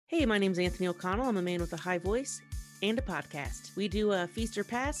Hey, my name's Anthony O'Connell. I'm a man with a high voice and a podcast. We do a feast or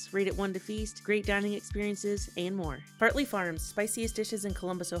pass, rate it 1 to feast, great dining experiences, and more. Fartley Farms, spiciest dishes in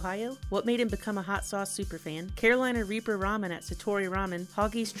Columbus, Ohio. What made him become a hot sauce superfan? Carolina Reaper Ramen at Satori Ramen.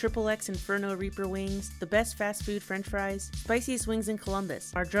 Hoggy's XXX Inferno Reaper Wings. The best fast food french fries. Spiciest wings in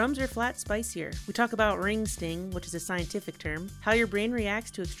Columbus. Our drums are flat spicier. We talk about ring sting, which is a scientific term. How your brain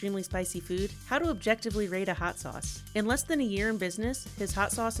reacts to extremely spicy food. How to objectively rate a hot sauce. In less than a year in business, his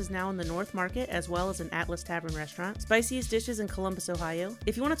hot sauce is now in the North Market as well as an Atlas Tavern restaurant. Spiciest dishes in Columbus, Ohio.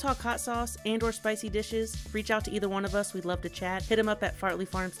 If you want to talk hot sauce and or spicy dishes, reach out to either one of us. We'd love to chat. Hit him up at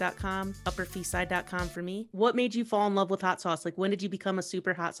fartleyfarms.com, upperfeastside.com for me. What made you fall in love with hot sauce? Like, when did you become a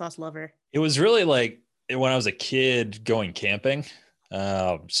super hot sauce lover? It was really like when I was a kid going camping.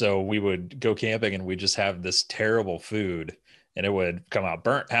 So we would go camping and we just have this terrible food and it would come out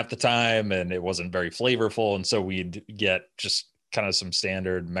burnt half the time and it wasn't very flavorful. And so we'd get just kind of some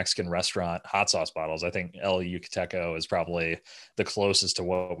standard Mexican restaurant hot sauce bottles. I think El Yucateco is probably the closest to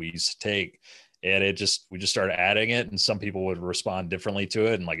what we used to take. And we just started adding it, and some people would respond differently to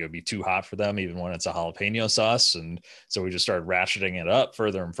it. And like, it would be too hot for them, even when it's a jalapeno sauce. And so we just started ratcheting it up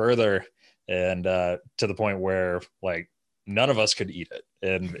further and further. And to the point where like none of us could eat it.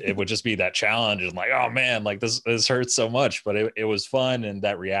 And it would just be that challenge. And like, oh man, like this hurts so much, but it was fun. And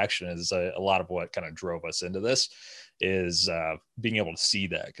that reaction is a lot of what kind of drove us into this, is being able to see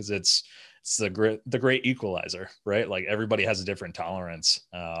that, because it's the great equalizer, right? Like everybody has a different tolerance.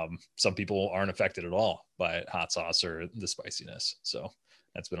 Some people aren't affected at all by hot sauce or the spiciness. So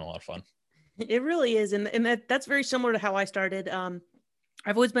that's been a lot of fun. It really is. And that's very similar to how I started.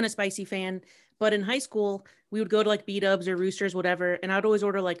 I've always been a spicy fan, but in high school, we would go to like B-Dubs or Roosters, whatever. And I'd always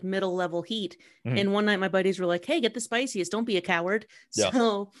order like middle level heat. Mm-hmm. And one night my buddies were like, hey, get the spiciest. Don't be a coward. Yeah.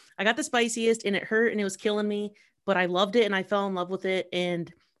 So I got the spiciest and it hurt and it was killing me, but I loved it and I fell in love with it.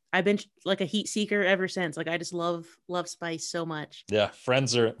 And I've been like a heat seeker ever since. Like I just love spice so much. Yeah.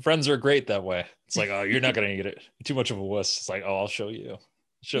 Friends are great that way. It's like, oh, you're not going to get it. You're too much of a wuss. It's like, oh, I'll show you.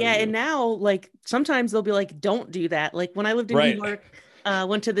 And now like sometimes they'll be like, don't do that. Like when I lived in New York,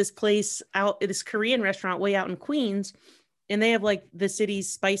 went to this place this Korean restaurant way out in Queens, and they have like the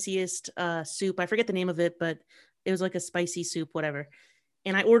city's spiciest soup. I forget the name of it, but it was like a spicy soup, whatever.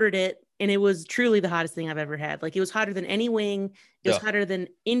 And I ordered it, and it was truly the hottest thing I've ever had. Like it was hotter than any wing. It was hotter than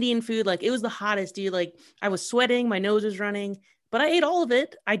Indian food. Like it was the hottest, dude. Like I was sweating, my nose was running, but I ate all of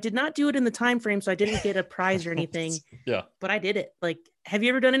it. I did not do it in the time frame, so I didn't get a prize or anything. Yeah. But I did it. Like, have you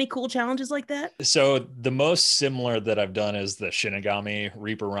ever done any cool challenges like that? So the most similar that I've done is the Shinigami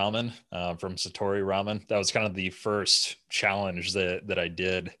Reaper Ramen from Satori Ramen. That was kind of the first challenge that I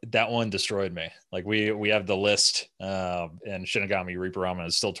did. That one destroyed me. Like we have the list, and Shinigami Reaper Ramen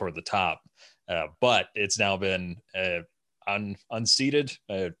is still toward the top, but it's now been unseated.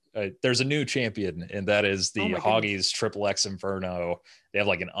 There's a new champion, and that is the Hoggy's XXX Inferno. They have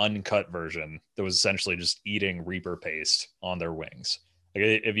like an uncut version that was essentially just eating Reaper paste on their wings.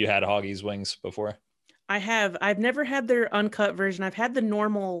 Like, have you had Hoggy's wings before? I have. I've never had their uncut version. I've had the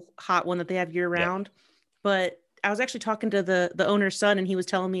normal hot one that they have year round, but I was actually talking to the owner's son, and he was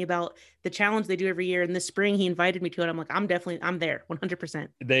telling me about the challenge they do every year. And this spring he invited me to it. I'm like, I'm there 100%.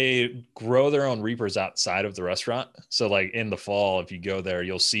 They grow their own Reapers outside of the restaurant. So like in the fall, if you go there,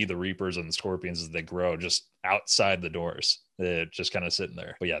 you'll see the Reapers and the Scorpions as they grow just outside the doors. They're just kind of sitting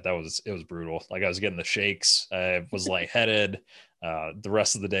there. But yeah, it was brutal. Like I was getting the shakes. I was lightheaded. The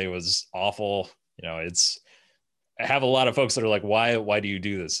rest of the day was awful. You know, I have a lot of folks that are like, why do you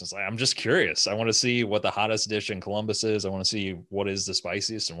do this? It's like, I'm just curious. I want to see what the hottest dish in Columbus is. I want to see what is the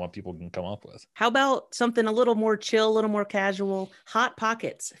spiciest and what people can come up with. How about something a little more chill, a little more casual? Hot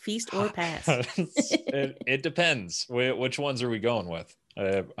Pockets, feast or pass? It depends. Which ones are we going with?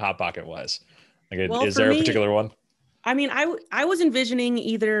 Hot Pocket wise? Like, is there a particular one? I mean, I was envisioning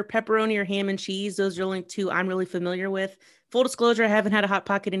either pepperoni or ham and cheese. Those are only two I'm really familiar with. Full disclosure, I haven't had a Hot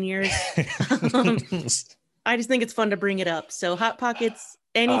Pocket in years. I just think it's fun to bring it up. So Hot Pockets,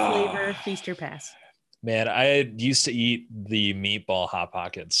 any flavor, feast or pass. Man, I used to eat the meatball Hot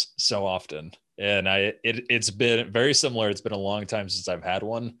Pockets so often. And it's been very similar. It's been a long time since I've had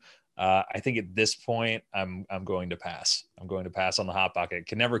one. I think at this point, I'm going to pass. I'm going to pass on the Hot Pocket.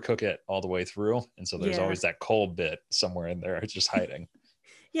 Can never cook it all the way through. And so there's always that cold bit somewhere in there. It's just hiding.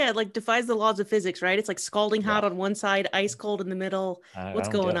 Yeah, it like defies the laws of physics, right? It's like scalding hot on one side, ice cold in the middle. What's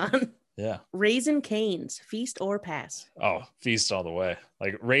going on? Yeah. Raising Cane's, feast or pass? Oh, feast all the way.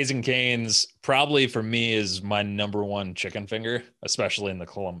 Like Raising Cane's probably for me is my number one chicken finger, especially in the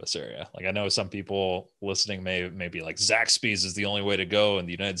Columbus area. Like I know some people listening may be like Zaxby's is the only way to go in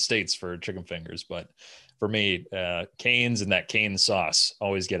the United States for chicken fingers, but for me, Cane's and that Cane sauce,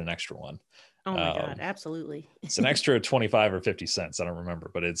 always get an extra one. Oh my God, absolutely. It's an extra 25 or 50 cents. I don't remember,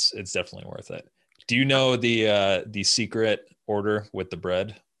 but it's definitely worth it. Do you know the secret order with the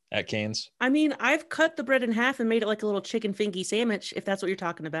bread at Cane's? I mean, I've cut the bread in half and made it like a little chicken fingy sandwich, if that's what you're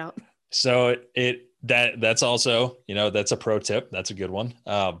talking about. So that's also, that's a pro tip. That's a good one.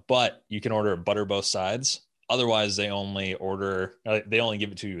 But you can order butter both sides. Otherwise, they only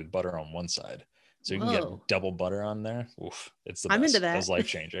give it to you with butter on one side. So you can get double butter on there. Oof, it's the best. I'm into that. That's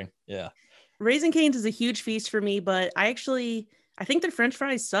life-changing. Yeah. Raising Cane's is a huge feast for me, but I think their French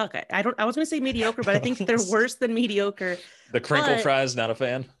fries suck. I was going to say mediocre, but I think they're worse than mediocre. The crinkle fries, not a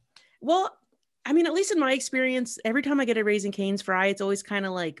fan? Well, I mean, at least in my experience, every time I get a Raising Cane's fry, it's always kind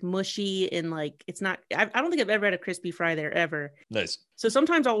of like mushy and like it's not. I don't think I've ever had a crispy fry there ever. Nice. So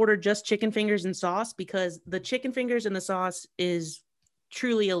sometimes I'll order just chicken fingers and sauce because the chicken fingers and the sauce is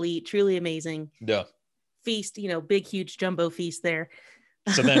truly elite, truly amazing. Yeah. Feast, big, huge jumbo feast there.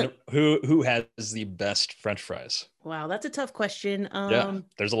 So then who has the best French fries? Wow, that's a tough question.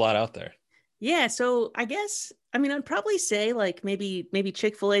 There's a lot out there. Yeah, so I guess I'd probably say like maybe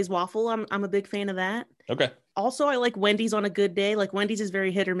Chick-fil-A's waffle. I'm a big fan of that. Okay. Also, I like Wendy's on a good day. Like Wendy's is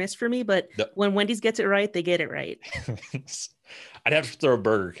very hit or miss for me, but when Wendy's gets it right, they get it right. I'd have to throw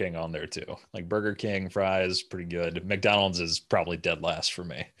Burger King on there too. Like Burger King fries, pretty good. McDonald's is probably dead last for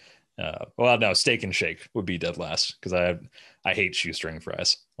me. Well, no, Steak and Shake would be dead last because I hate shoestring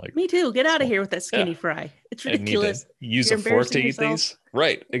fries. Like me too. Get out of here with that skinny fry. It's ridiculous. Use a fork to eat these.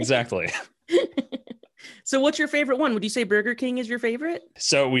 Right. Exactly. So what's your favorite one? Would you say Burger King is your favorite?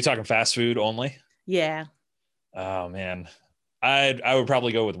 So we talking fast food only? Yeah. Oh man. I would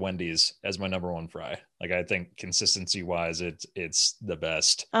probably go with Wendy's as my number one fry. Like I think consistency wise, it's the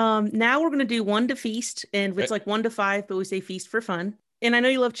best. Now we're gonna do 1 to feast, and it's like 1 to 5, but we say feast for fun. And I know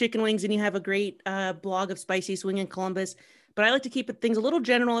you love chicken wings, and you have a great blog of Spiciest Wing in Columbus, but I like to keep things a little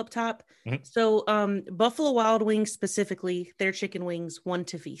general up top. Mm-hmm. So Buffalo Wild Wings specifically, their chicken wings, 1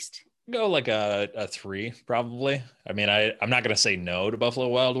 to feast. Go like a 3 probably. I mean, I'm not going to say no to Buffalo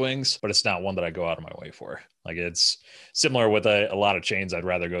Wild Wings, but it's not one that I go out of my way for. Like it's similar with a lot of chains. I'd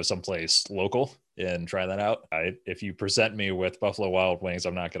rather go someplace local and try that out. If you present me with Buffalo Wild Wings,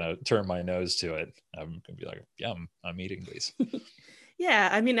 I'm not going to turn my nose to it. I'm going to be like, yeah, I'm eating these. Yeah,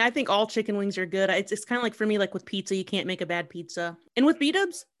 I mean, I think all chicken wings are good. It's kind of like for me, like with pizza, you can't make a bad pizza. And with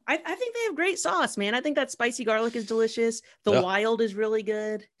B-dubs, I think they have great sauce, man. I think that spicy garlic is delicious. The wild is really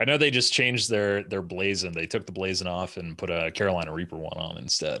good. I know they just changed their blazon. They took the blazon off and put a Carolina Reaper one on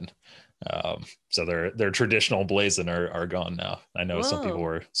instead. So their traditional blazon are gone now. I know some people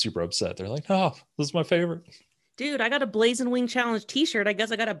were super upset. They're like, oh, this is my favorite. Dude, I got a Blazing Wing Challenge t-shirt. I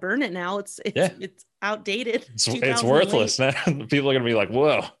guess I got to burn it now. It's outdated. It's worthless. Now. People are going to be like,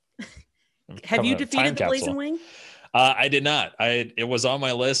 whoa. Have you defeated the Blazing Wing? I did not. It was on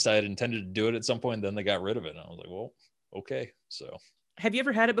my list. I had intended to do it at some point, and then they got rid of it. And I was like, well, okay. So have you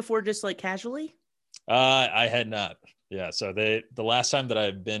ever had it before, just like casually? I had not. Yeah. So the last time that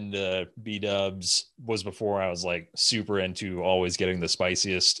I've been to B-dubs was before I was like super into always getting the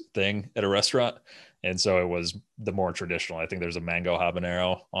spiciest thing at a restaurant. And so it was the more traditional. I think there's a mango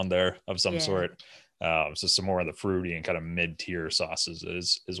habanero on there of some sort. So some more of the fruity and kind of mid-tier sauces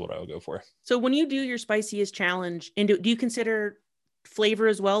is what I would go for. So when you do your spiciest challenge, and do you consider flavor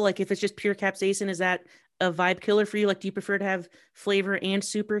as well? Like if it's just pure capsaicin, is that a vibe killer for you? Like, do you prefer to have flavor and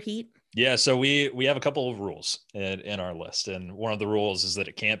super heat? Yeah. So we have a couple of rules in our list. And one of the rules is that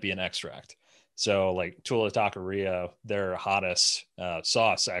it can't be an extract. So like Tula Taqueria, their hottest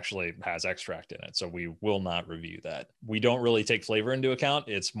sauce actually has extract in it. So we will not review that. We don't really take flavor into account.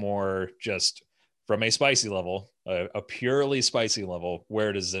 It's more just from a spicy level, a purely spicy level,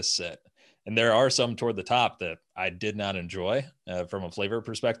 where does this sit? And there are some toward the top that I did not enjoy from a flavor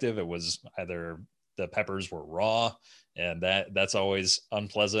perspective. It was either the peppers were raw, and that's always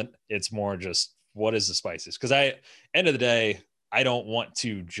unpleasant. It's more just what is the spiciest? Because end of the day, I don't want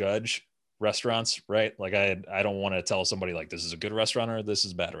to judge restaurants, right? Like I don't want to tell somebody like this is a good restaurant or this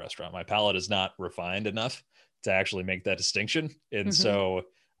is a bad restaurant. My palate is not refined enough to actually make that distinction. And so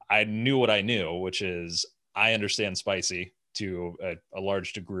I knew what I knew, which is I understand spicy to a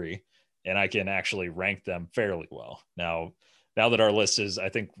large degree, and I can actually rank them fairly well. Now that our list is, I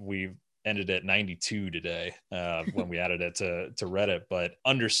think we've ended at 92 today when we added it to Reddit, but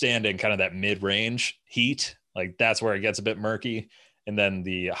understanding kind of that mid-range heat, like that's where it gets a bit murky. And then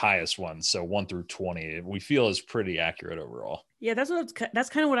the highest ones, so 1 through 20, we feel is pretty accurate overall. Yeah, that's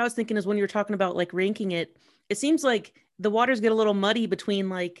kind of what I was thinking is when you were talking about like ranking it, it seems like the waters get a little muddy between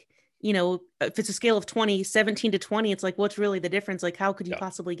like, you know, if it's a scale of 20, 17 to 20, it's like, what's really the difference? Like, how could you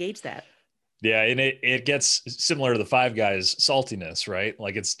possibly gauge that? Yeah, and it gets similar to the Five Guys saltiness, right?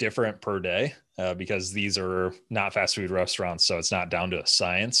 Like it's different per day because these are not fast food restaurants, so it's not down to a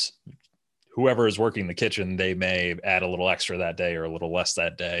science. Whoever is working the kitchen, they may add a little extra that day or a little less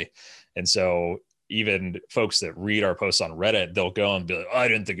that day. And so even folks that read our posts on Reddit, they'll go and be like, oh, I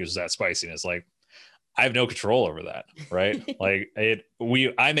didn't think it was that spicy. And it's like, I have no control over that, right? Like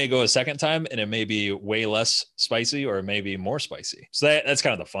I may go a second time and it may be way less spicy or it may be more spicy. So that's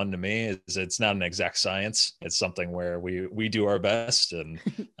kind of the fun to me is it's not an exact science. It's something where we do our best and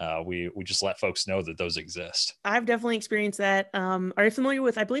we just let folks know that those exist. I've definitely experienced that. Are you familiar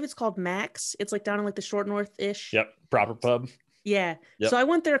with, I believe it's called Max. It's like down in like the short north-ish. Yep. Proper pub. Yeah. Yep. So I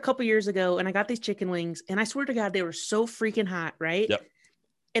went there a couple years ago and I got these chicken wings and I swear to God, they were so freaking hot, right? Yep.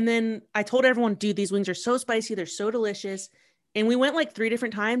 And then I told everyone, dude, these wings are so spicy. They're so delicious. And we went like 3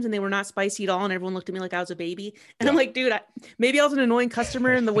 different times and they were not spicy at all. And everyone looked at me like I was a baby. And I'm like, dude, maybe I was an annoying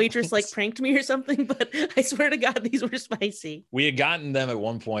customer and the waitress like pranked me or something, but I swear to God, these were spicy. We had gotten them at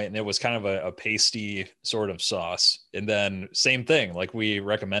one point and it was kind of a pasty sort of sauce. And then same thing, like we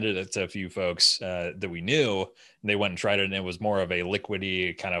recommended it to a few folks that we knew and they went and tried it and it was more of a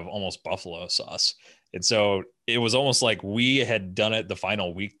liquidy kind of almost buffalo sauce. And so it was almost like we had done it the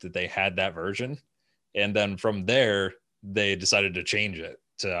final week that they had that version. And then from there, they decided to change it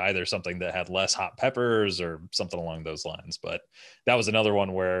to either something that had less hot peppers or something along those lines. But that was another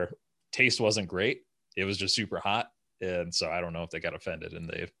one where taste wasn't great. It was just super hot. And so I don't know if they got offended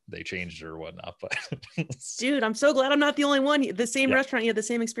and they changed it or whatnot. But dude, I'm so glad I'm not the only one. The same restaurant, you had the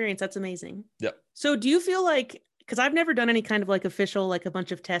same experience. That's amazing. Yep. So do you feel like, because I've never done any kind of like official, like a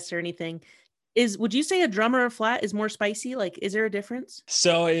bunch of tests or anything, would you say a drum or a flat is more spicy? Like, is there a difference?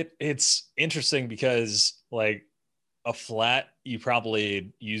 So it's interesting because like a flat, you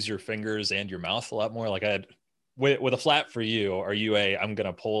probably use your fingers and your mouth a lot more. Like with a flat for you, are you I'm going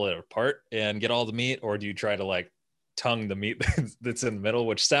to pull it apart and get all the meat, or do you try to like tongue the meat that's in the middle,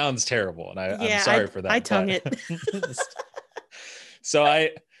 which sounds terrible. And I'm sorry for that. I tongue it. So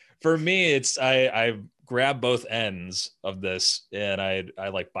for me, I grab both ends of this and I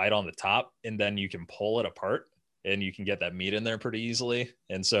like bite on the top and then you can pull it apart and you can get that meat in there pretty easily.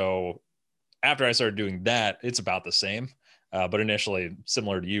 And so after I started doing that, it's about the same. But initially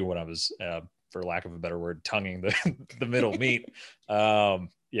similar to you when I was, for lack of a better word, tonguing the middle meat.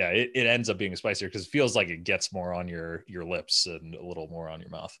 It ends up being spicier because it feels like it gets more on your lips and a little more on your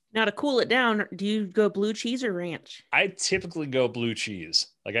mouth. Now to cool it down, do you go blue cheese or ranch? I typically go blue cheese.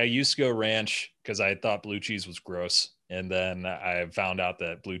 Like I used to go ranch because I thought blue cheese was gross. And then I found out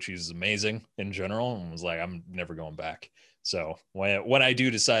that blue cheese is amazing in general and was like, I'm never going back. So when I do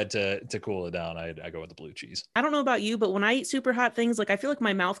decide to cool it down, I go with the blue cheese. I don't know about you, but when I eat super hot things, like I feel like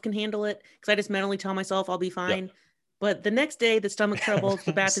my mouth can handle it because I just mentally tell myself I'll be fine. Yep. But the next day, the stomach troubles,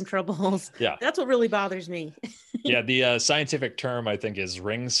 the bathroom troubles. Yeah. That's what really bothers me. Yeah. The scientific term, I think, is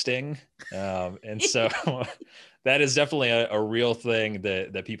ring sting. And so that is definitely a real thing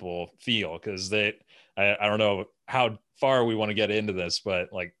that people feel because I don't know how far we want to get into this,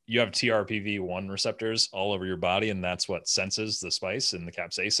 but like you have TRPV1 receptors all over your body, and that's what senses the spice and the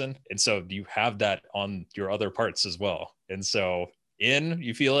capsaicin. And so you have that on your other parts as well. And so in,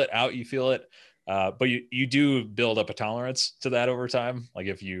 you feel it, out, you feel it. But you do build up a tolerance to that over time. Like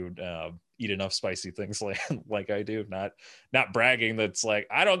if you eat enough spicy things like I do, not bragging that's like,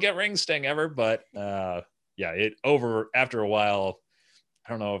 I don't get ring sting ever, but after a while, I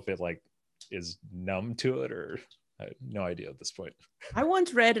don't know if it like is numb to it or I have no idea at this point. I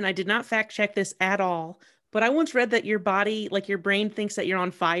once read, and I did not fact check this at all, but I once read that your body, like your brain thinks that you're on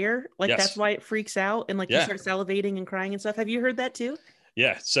fire. Like that's why it freaks out and like you start salivating and crying and stuff. Have you heard that too?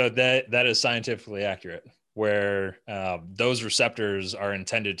 Yeah. So that is scientifically accurate where those receptors are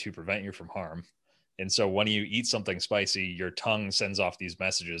intended to prevent you from harm. And so when you eat something spicy, your tongue sends off these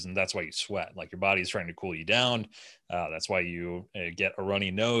messages and that's why you sweat. Like your body is trying to cool you down. That's why you get a runny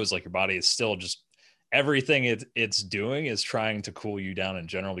nose. Like your body is still just everything it's doing is trying to cool you down in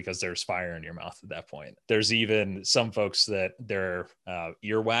general because there's fire in your mouth at that point. There's even some folks that their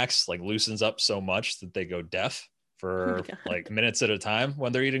earwax like loosens up so much that they go deaf for like minutes at a time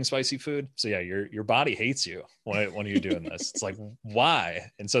when they're eating spicy food. So yeah, your body hates you when you're doing this. It's like,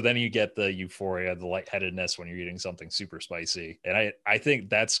 why? And so then you get the euphoria, the lightheadedness when you're eating something super spicy. And I think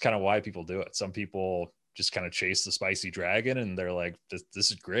that's kind of why people do it. Some people just kind of chase the spicy dragon and they're like,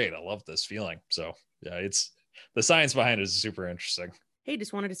 this is great. I love this feeling. So yeah, it's the science behind it is super interesting. Hey,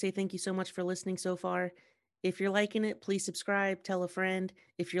 just wanted to say thank you so much for listening so far. If you're liking it, please subscribe, tell a friend.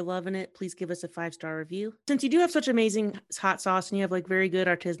 If you're loving it, please give us a 5-star review. Since you do have such amazing hot sauce and you have like very good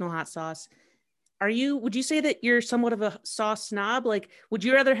artisanal hot sauce, would you say that you're somewhat of a sauce snob? Like, would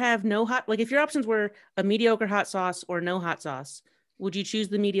you rather have no hot, like if your options were a mediocre hot sauce or no hot sauce, would you choose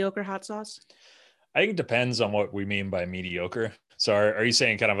the mediocre hot sauce? I think it depends on what we mean by mediocre. So are you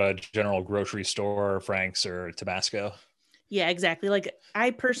saying kind of a general grocery store, Frank's or Tabasco? Yeah, exactly. Like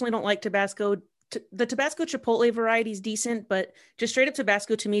I personally don't like Tabasco. The Tabasco Chipotle variety is decent, but just straight up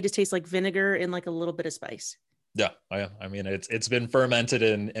Tabasco to me just tastes like vinegar and like a little bit of spice. Yeah, I mean it's been fermented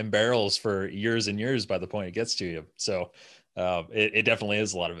in barrels for years and years by the point it gets to you. So it definitely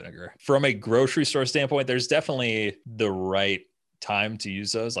is a lot of vinegar. From a grocery store standpoint, there's definitely the right time to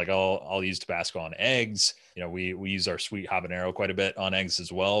use those. Like I'll use Tabasco on eggs. You know, we use our sweet habanero quite a bit on eggs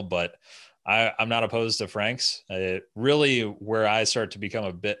as well, but I'm not opposed to Frank's. Really, where I start to become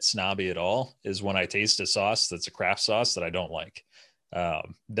a bit snobby at all is when I taste a sauce that's a craft sauce that I don't like.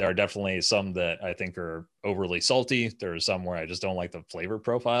 There are definitely some that I think are overly salty. There are some where I just don't like the flavor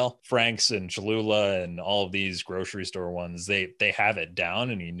profile. Frank's and Cholula and all of these grocery store ones, they have it down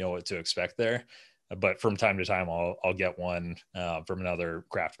and you know what to expect there. But from time to time, I'll get one from another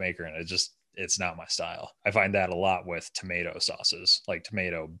craft maker, and it's not my style. I find that a lot with tomato sauces, like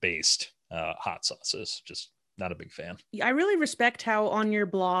tomato based hot sauces. Just not a big fan. I really respect how on your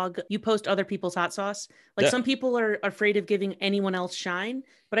blog you post other people's hot sauce. Like Yeah. some people are afraid of giving anyone else shine,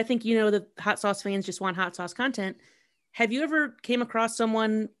 but I think, the hot sauce fans just want hot sauce content. Have you ever came across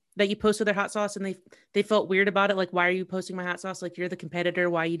someone that you posted their hot sauce and they felt weird about it? Like, why are you posting my hot sauce? Like, you're the competitor.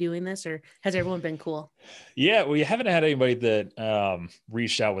 Why are you doing this? Or has everyone been cool? Yeah, we haven't had anybody that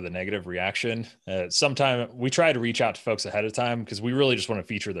reached out with a negative reaction. Sometime we try to reach out to folks ahead of time because we really just want to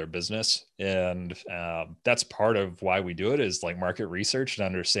feature their business. And that's part of why we do it is like market research and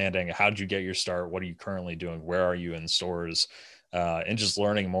understanding how did you get your start? What are you currently doing? Where are you in stores? And just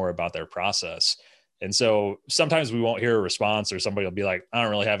learning more about their process. And so sometimes we won't hear a response or somebody will be like, I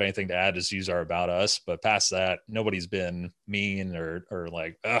don't really have anything to add, just use our about us. But past that, nobody's been mean or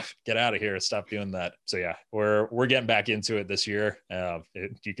like, get out of here, stop doing that. So yeah, we're getting back into it this year.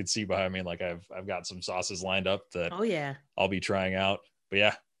 You can see behind me, like I've got some sauces lined up that Oh yeah, I'll be trying out. But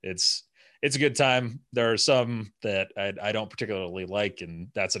yeah, it's a good time. There are some that I don't particularly like, and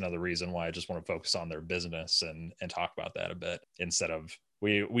that's another reason why I just want to focus on their business and talk about that a bit instead of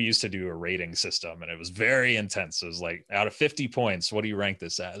we used to do a rating system and it was very intense. It was like out of 50 points, what do you rank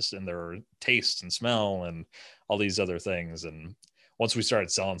this as? And there were taste and smell and all these other things. And once we started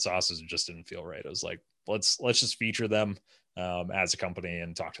selling sauces, it just didn't feel right. It was like, let's just feature them as a company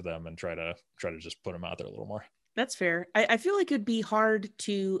and talk to them and try to just put them out there a little more. that's fair. I feel like it'd be hard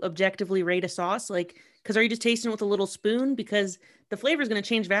to objectively rate a sauce. Like, because are you just tasting it with a little spoon? Because the flavor is going to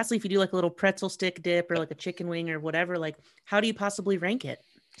change vastly if you do like a little pretzel stick dip or like a chicken wing or whatever. Like, how do you possibly rank it?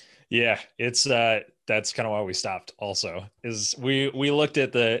 Yeah, it's that's kind of why we stopped also is we looked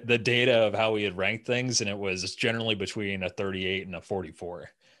at the data of how we had ranked things and it was generally between a 38 and a 44.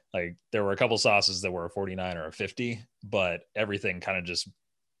 Like there were a couple sauces that were a 49 or a 50, but everything kind of just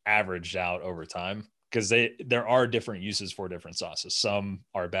averaged out over time because there are different uses for different sauces. Some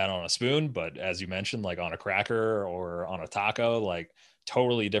are bad on a spoon, but as you mentioned, like on a cracker or on a taco, like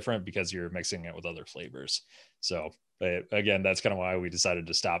totally different because you're mixing it with other flavors. So but again, that's kind of why we decided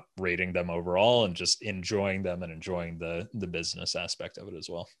to stop rating them overall and just enjoying them and enjoying the business aspect of it as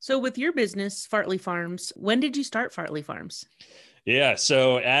well. So with your business, Fartley Farms, when did you start Fartley Farms? Yeah,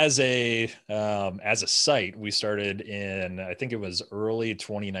 so as a site, we started in I think it was early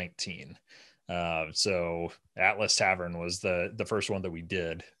 2019. So Atlas Tavern was the first one that we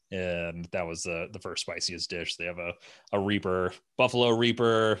did, and that was the first spiciest dish. They have a Reaper, Buffalo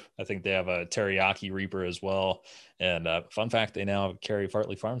Reaper. I think they have a teriyaki Reaper as well. And fun fact, they now carry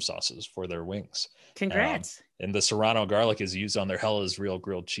Fartley Farm sauces for their wings. Congrats. And the Serrano garlic is used on their Hella's real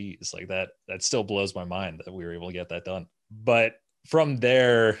grilled cheese. Like that still blows my mind that we were able to get that done. But from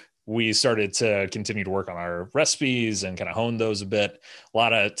there, we started to continue to work on our recipes and kind of hone those a bit. A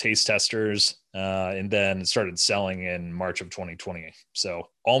lot of taste testers, and then started selling in March of 2020. So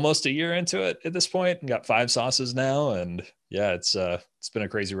almost a year into it at this point, and got 5 sauces now. And yeah, it's been a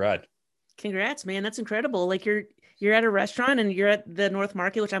crazy ride. Congrats, man. That's incredible. Like you're at a restaurant and you're at the North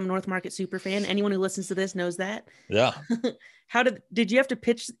Market, which I'm a North Market super fan. Anyone who listens to this knows that. Yeah. How did you have to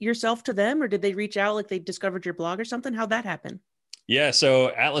pitch yourself to them or did they reach out like they discovered your blog or something? How'd that happen? Yeah,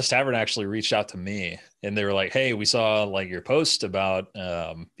 so Atlas Tavern actually reached out to me and they were like, "Hey, we saw like your post about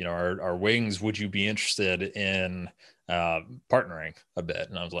our wings. Would you be interested in partnering a bit?"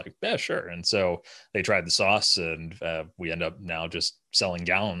 And I was like, "Yeah, sure." And so they tried the sauce, and we end up now just selling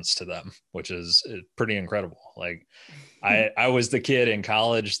gallons to them, which is pretty incredible. Like, I was the kid in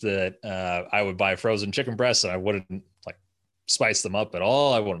college that I would buy frozen chicken breasts, and I wouldn't like spice them up at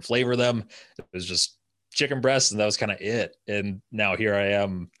all. I wouldn't flavor them. It was just chicken breasts, and that was kind of it. And now here I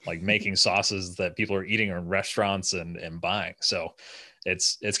am, like making sauces that people are eating in restaurants and buying. So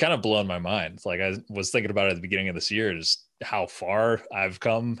it's kind of blown my mind. Like I was thinking about it at the beginning of this year, just how far I've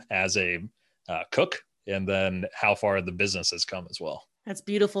come as a cook, and then how far the business has come as well. That's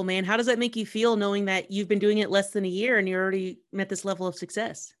beautiful, man. How does that make you feel knowing that you've been doing it less than a year and you're already met this level of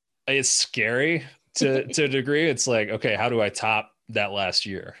success? It's scary to a degree. It's like, okay, how do I top that last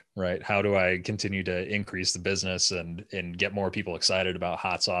year, right? How do I continue to increase the business and get more people excited about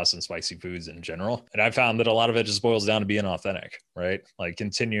hot sauce and spicy foods in general? And I found that a lot of it just boils down to being authentic, right? Like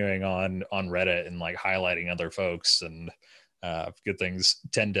continuing on Reddit and like highlighting other folks, and good things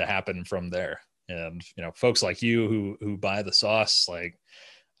tend to happen from there. And, you know, folks like you who buy the sauce, like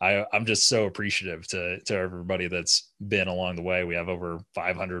I'm just so appreciative to everybody that's been along the way. We have over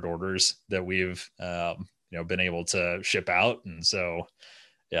 500 orders that we've, been able to ship out. And so,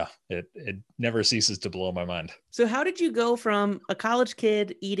 yeah, it never ceases to blow my mind. So how did you go from a college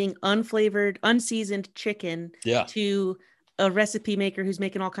kid eating unflavored, unseasoned chicken to a recipe maker who's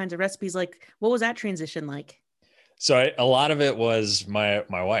making all kinds of recipes? Like, what was that transition like? So a lot of it was my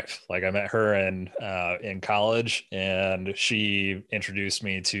wife. Like I met her in college, and she introduced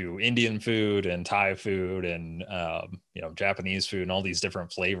me to Indian food and Thai food and Japanese food and all these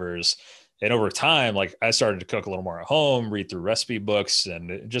different flavors. And over time, like I started to cook a little more at home, read through recipe books,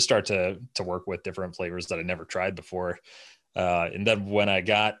 and just start to work with different flavors that I never tried before. And then when I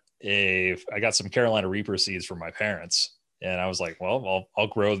got some Carolina Reaper seeds from my parents. And I was like, well, I'll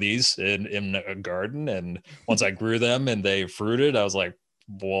grow these in a garden. And once I grew them and they fruited, I was like,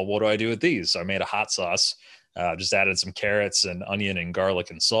 well, what do I do with these? So I made a hot sauce, just added some carrots and onion and garlic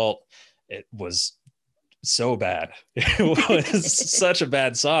and salt. It was so bad. It was such a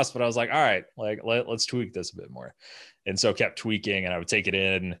bad sauce, but I was like, all right, like let's tweak this a bit more. And so kept tweaking, and I would take it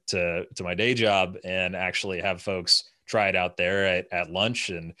in to my day job and actually have folks try it out there at lunch,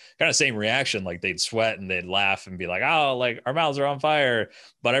 and kind of same reaction. Like they'd sweat and they'd laugh and be like, oh, like our mouths are on fire,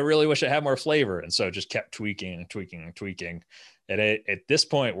 but I really wish it had more flavor. And so just kept tweaking. And at this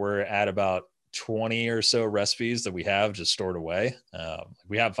point, we're at about 20 or so recipes that we have just stored away.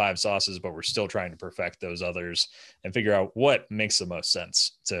 We have 5 sauces, but we're still trying to perfect those others and figure out what makes the most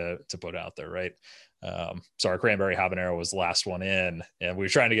sense to put out there. Right. So our cranberry habanero was the last one in, and we were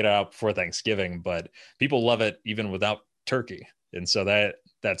trying to get it out before Thanksgiving, but people love it even without turkey. And so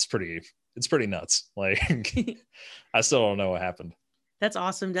it's pretty nuts. Like I still don't know what happened. That's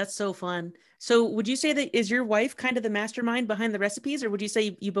awesome. That's so fun. So would you say that is your wife kind of the mastermind behind the recipes, or would you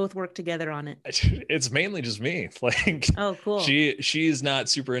say you both work together on it? It's mainly just me. Like, oh, cool. She's not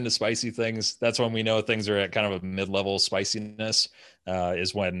super into spicy things. That's when we know things are at kind of a mid-level spiciness,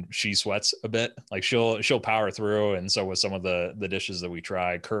 is when she sweats a bit. Like she'll power through. And so with some of the dishes that we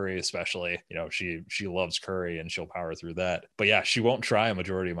try, curry especially, she loves curry and she'll power through that. But yeah, she won't try a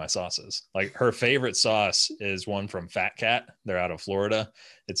majority of my sauces. Like her favorite sauce is one from Fat Cat. They're out of Florida.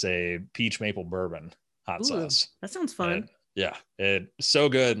 It's a peach maple bourbon hot sauce. That sounds fun. And yeah, it's so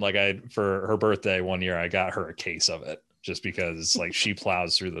good. Like for her birthday one year, I got her a case of it just because like she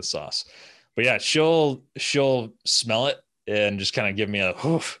plows through the sauce. But yeah, she'll smell it and just kind of give me a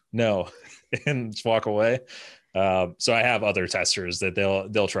no and just walk away. So I have other testers that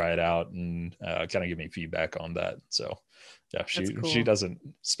they'll try it out and kind of give me feedback on that. So yeah, she doesn't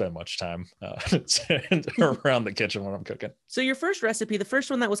spend much time around the kitchen when I'm cooking. So your first recipe, the first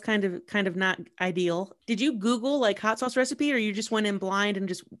one that was kind of not ideal, did you Google like hot sauce recipe, or you just went in blind and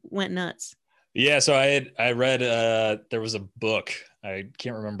just went nuts? Yeah, so I read there was a book. I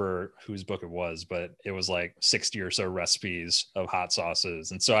can't remember whose book it was, but it was like 60 or so recipes of hot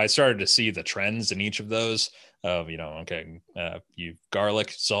sauces. And so I started to see the trends in each of those of, you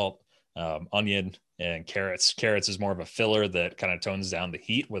garlic, salt, onion, and carrots. Carrots is more of a filler that kind of tones down the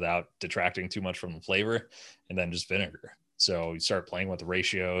heat without detracting too much from the flavor, and then just vinegar. So you start playing with the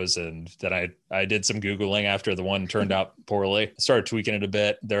ratios, and then I did some Googling after the one turned out poorly. I started tweaking it a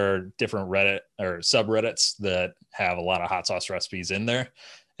bit. There are different Reddit or subreddits that have a lot of hot sauce recipes in there.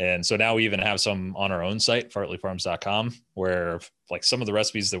 And so now we even have some on our own site, fartleyfarms.com, where like some of the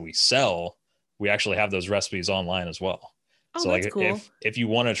recipes that we sell, we actually have those recipes online as well. Oh, so that's like cool. if you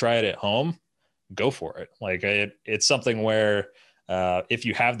want to try it at home, go for it. Like it's something where if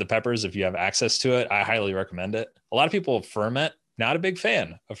you have the peppers, if you have access to it, I highly recommend it. A lot of people ferment. Not a big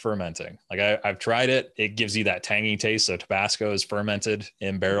fan of fermenting. Like I've tried it. It gives you that tangy taste. So Tabasco is fermented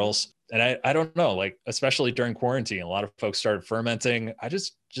in barrels. And I don't know, like, especially during quarantine, a lot of folks started fermenting. I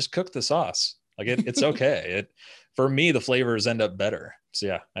just cook the sauce. Like it's okay. For me, the flavors end up better. So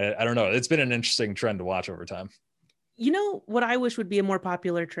yeah, I don't know. It's been an interesting trend to watch over time. You know what I wish would be a more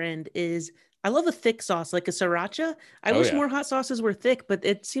popular trend is I love a thick sauce, like a sriracha. I Oh wish yeah. more hot sauces were thick, but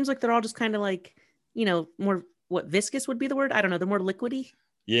it seems like they're all just kind of like, more what viscous would be the word. I don't know. They're more liquidy.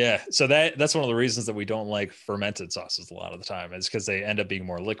 Yeah, so that's one of the reasons that we don't like fermented sauces a lot of the time is because they end up being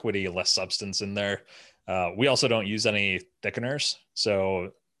more liquidy, less substance in there. We also don't use any thickeners,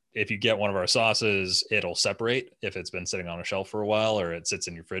 so if you get one of our sauces, it'll separate if it's been sitting on a shelf for a while or it sits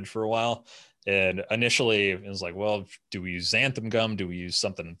in your fridge for a while. And initially, it was like, well, do we use xanthan gum? Do we use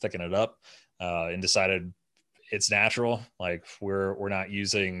something to thicken it up? And decided it's natural. Like we're not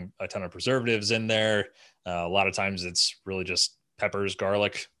using a ton of preservatives in there. A lot of times it's really just peppers,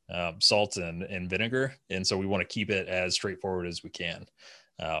 garlic, salt, and vinegar. And so we want to keep it as straightforward as we can.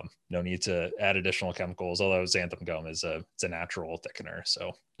 No need to add additional chemicals, although xanthan gum it's a natural thickener,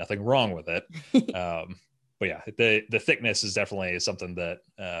 so nothing wrong with it. But yeah, the thickness is definitely something that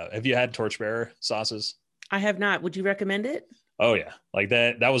have you had torchbearer sauces? I have not. Would you recommend it? Oh yeah, like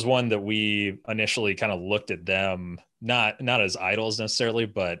that was one that we initially kind of looked at them not as idols necessarily,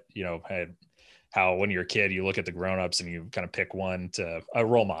 but had how when you're a kid you look at the grown-ups and you kind of pick one to a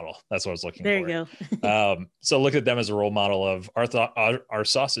role model. That's what I was looking There for. you go. So look at them as a role model of our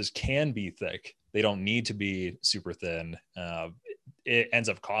sauces can be thick. They don't need to be super thin. It ends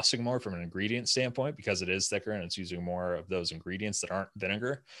up costing more from an ingredient standpoint because it is thicker and it's using more of those ingredients that aren't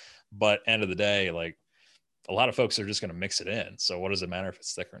vinegar. But end of the day, like a lot of folks are just going to mix it in. So what does it matter if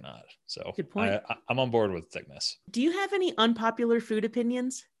it's thick or not? So Good point. I'm on board with thickness. Do you have any unpopular food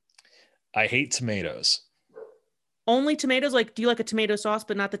opinions? I hate tomatoes. Only tomatoes? Like, do you like a tomato sauce,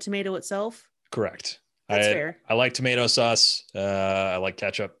 but not the tomato itself? Correct. That's fair. I like tomato sauce. I like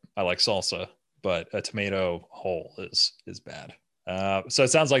ketchup. I like salsa, but a tomato whole is bad. So it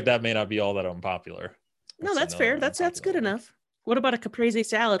sounds like that may not be all that unpopular. No, that's fair. That's good enough. What about a caprese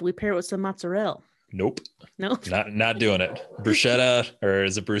salad? We pair it with some mozzarella. Nope. No, not doing it. Bruschetta, or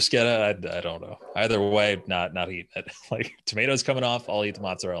is it bruschetta? I don't know. Either way, not eating it. Like tomatoes coming off, I'll eat the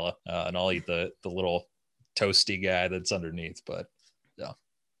mozzarella, and I'll eat the little toasty guy that's underneath. But yeah,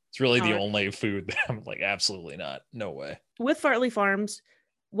 it's really the only food that I'm like, absolutely not. No way. With Fartley Farms,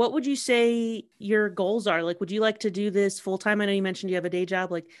 what would you say your goals are? Like, would you like to do this full time? I know you mentioned you have a day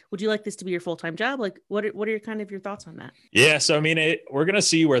job. Like, would you like this to be your full time job? Like, what are your kind of your thoughts on that? Yeah, so I mean, we're gonna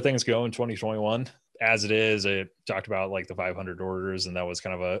see where things go in 2021. As it is, it talked about like the 500 orders, and that was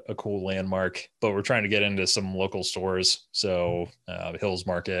kind of a cool landmark. But we're trying to get into some local stores, so Hills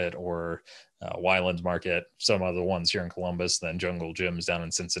Market or Wylands Market, some other ones here in Columbus, then Jungle Gyms down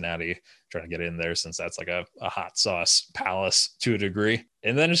in Cincinnati, trying to get in there since that's like a hot sauce palace to a degree.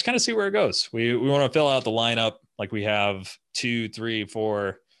 And then just kind of see where it goes. We want to fill out the lineup. Like we have 2, 3,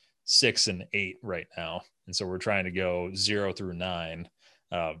 4, 6, and 8 right now. And so we're trying to go 0 through 9.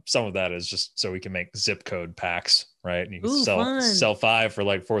 Some of that is just so we can make zip code packs, right? And you can sell 5 for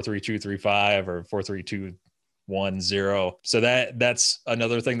like 43235 or 43210. So that's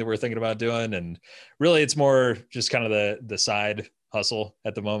another thing that we're thinking about doing. And really it's more just kind of the side hustle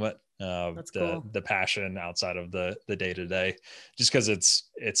at the moment. That's cool. The passion outside of the day-to-day, just because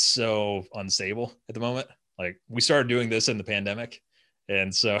it's so unstable at the moment. Like we started doing this in the pandemic.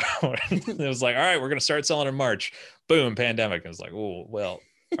 And so it was like, all right, we're going to start selling in March. Boom, pandemic. It was like, oh, well,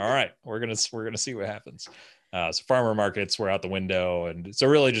 all right, we're going to see what happens. So farmer markets were out the window. And so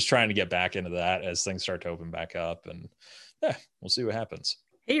really just trying to get back into that as things start to open back up. And yeah, we'll see what happens.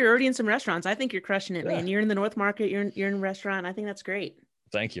 Hey, you're already in some restaurants. I think you're crushing it, man. You're in the North Market. You're in a restaurant. I think that's great.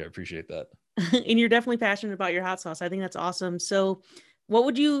 Thank you. I appreciate that. And you're definitely passionate about your hot sauce. I think that's awesome. So what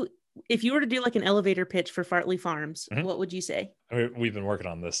would you, if you were to do like an elevator pitch for Fartley Farms, what would you say? I mean, we've been working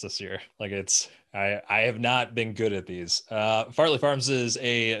on this year. Like I have not been good at these. Fartley Farms is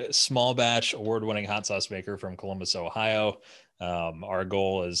a small batch award-winning hot sauce maker from Columbus, Ohio. Our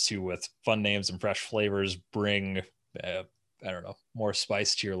goal is to, with fun names and fresh flavors, bring, I don't know, more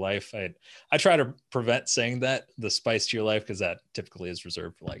spice to your life. I try to prevent saying that, the spice to your life, because that typically is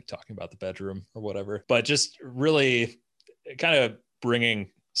reserved for like talking about the bedroom or whatever, but just really kind of bringing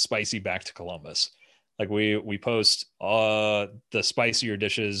spicy back to Columbus. Like we post the spicier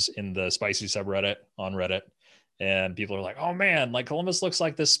dishes in the spicy subreddit on Reddit, and people are like, oh man, like Columbus looks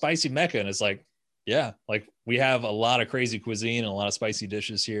like this spicy mecca. And it's like, yeah, like we have a lot of crazy cuisine and a lot of spicy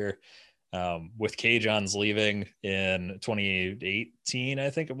dishes here. With Cajuns leaving in 2018, I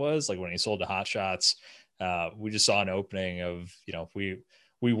think it was, like when he sold to Hot Shots, we just saw an opening of,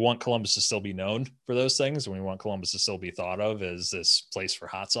 we want Columbus to still be known for those things, and we want Columbus to still be thought of as this place for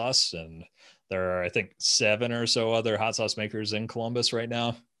hot sauce. And there are, I think, 7 or so other hot sauce makers in Columbus right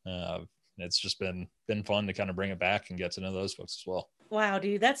now. It's just been fun to kind of bring it back and get to know those folks as well. Wow,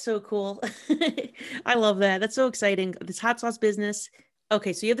 dude, that's so cool. I love that. That's so exciting. This hot sauce business.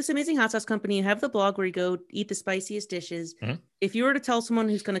 Okay, so you have this amazing hot sauce company. You have the blog where you go eat the spiciest dishes. Mhm. If you were to tell someone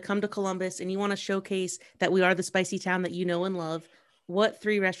who's going to come to Columbus and you want to showcase that we are the spicy town that you know and love, what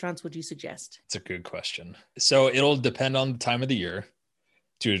 3 restaurants would you suggest? It's a good question. So it'll depend on the time of the year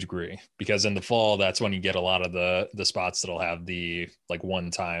to a degree, because in the fall, that's when you get a lot of the spots that'll have the like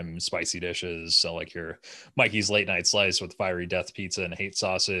one-time spicy dishes. So like your Mikey's Late Night Slice with fiery death pizza and hate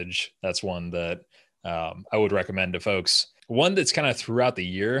sausage. That's one that I would recommend to folks. One that's kind of throughout the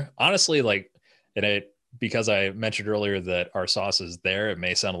year, honestly, like, and it, because I mentioned earlier that our sauce is there, it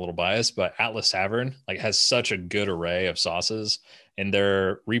may sound a little biased, but Atlas Tavern like has such a good array of sauces, and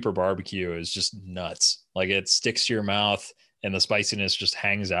their Reaper barbecue is just nuts. Like it sticks to your mouth and the spiciness just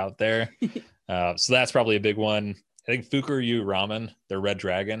hangs out there. So that's probably a big one. I think Fukuryu Ramen, their Red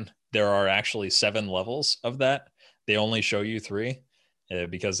Dragon, there are actually 7 levels of that. They only show you 3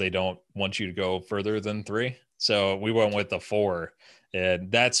 because they don't want you to go further than 3. So we went with the 4.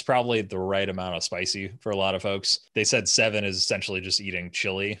 And that's probably the right amount of spicy for a lot of folks. They said 7 is essentially just eating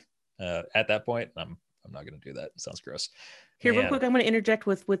chili at that point. I'm not going to do that. It sounds gross. Here, real Man. quick, I'm going to interject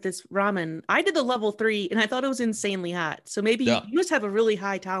with this ramen. I did the level 3 and I thought it was insanely hot. So maybe Yeah. you must have a really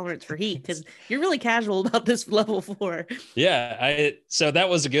high tolerance for heat because you're really casual about this level 4. Yeah, so that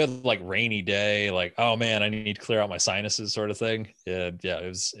was a good like rainy day, like, oh man, I need to clear out my sinuses sort of thing. Yeah, it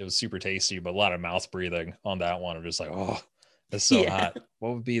was super tasty, but a lot of mouth breathing on that one. I'm just like, oh, it's so Yeah. hot.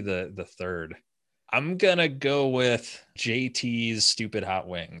 What would be the third? I'm gonna go with JT's Stupid Hot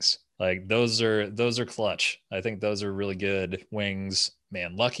Wings. Like those are clutch. I think those are really good wings.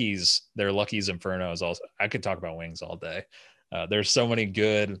 Man, Lucky's, their Lucky's Inferno is also. I could talk about wings all day. There's so many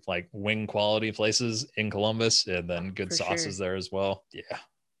good like wing quality places in Columbus, and then good For sauces sure. there as well. Yeah,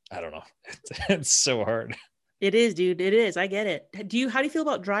 I don't know. It's so hard. It is, dude. It is. I get it. How do you feel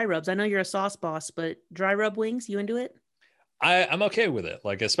about dry rubs? I know you're a sauce boss, but dry rub wings, you into it? I'm okay with it.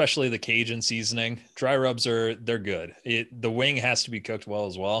 Like especially the Cajun seasoning. Dry rubs they're good. The wing has to be cooked well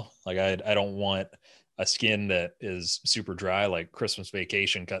as well. Like I don't want a skin that is super dry, like Christmas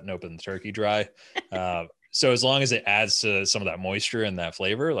Vacation cutting open the turkey dry. So as long as it adds to some of that moisture and that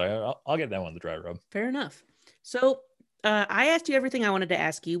flavor, like I'll get that one, the dry rub. Fair enough. So I asked you everything I wanted to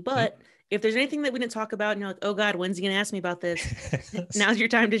ask you, but if there's anything that we didn't talk about and you're like, oh God, when's he going to ask me about this? Now's your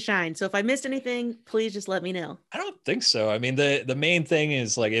time to shine. So if I missed anything, please just let me know. I don't think so. I mean, the main thing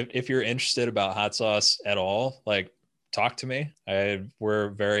is like if you're interested about hot sauce at all, like talk to me. We're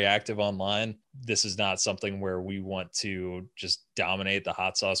very active online. This is not something where we want to just dominate the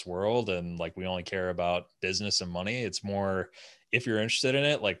hot sauce world and like we only care about business and money. It's more if you're interested in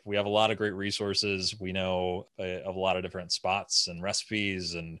it, like we have a lot of great resources. We know of a lot of different spots and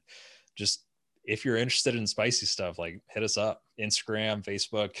recipes, and just if you're interested in spicy stuff, like hit us up. Instagram,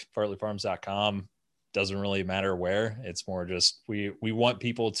 Facebook, fartleyfarms.com. Doesn't really matter where. It's more just we want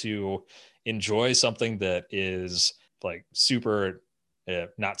people to enjoy something that is like super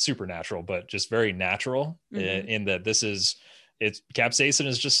not supernatural, but just very natural in that it's capsaicin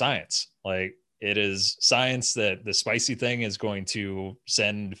is just science. Like it is science that the spicy thing is going to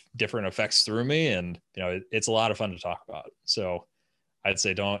send different effects through me. And, it's a lot of fun to talk about. So I'd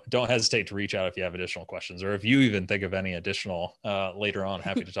say don't hesitate to reach out if you have additional questions, or if you even think of any additional later on.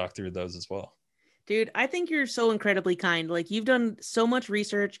 Happy to talk through those as well. Dude, I think you're so incredibly kind. Like you've done so much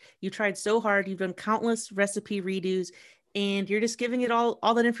research. You tried so hard. You've done countless recipe redos, and you're just giving it all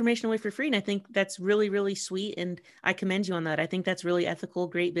that information away for free. And I think that's really, really sweet. And I commend you on that. I think that's really ethical,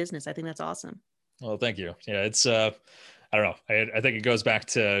 great business. I think that's awesome. Well, thank you. Yeah, it's I don't know. I think it goes back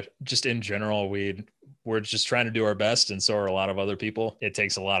to just in general, we're just trying to do our best, and so are a lot of other people. It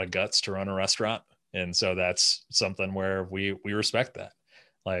takes a lot of guts to run a restaurant, and so that's something where we respect that.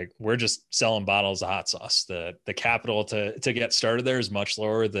 Like we're just selling bottles of hot sauce. The capital to get started there is much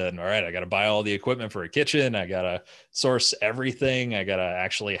lower than, all right, I got to buy all the equipment for a kitchen. I got to source everything. I got to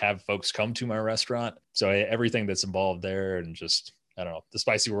actually have folks come to my restaurant. So everything that's involved there, and just, I don't know, the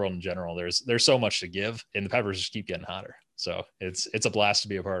spicy world in general, there's so much to give, and the peppers just keep getting hotter. So it's a blast to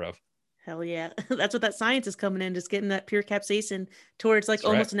be a part of. Hell yeah. That's what that science is coming in, just getting that pure capsaicin towards like That's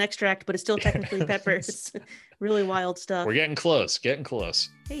almost right. an extract, but it's still technically peppers. Really wild stuff. We're getting close.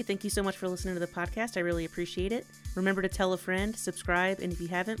 Hey, thank you so much for listening to the podcast. I really appreciate it. Remember to tell a friend, subscribe, and if you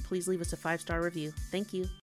haven't, please leave us a 5-star review. Thank you.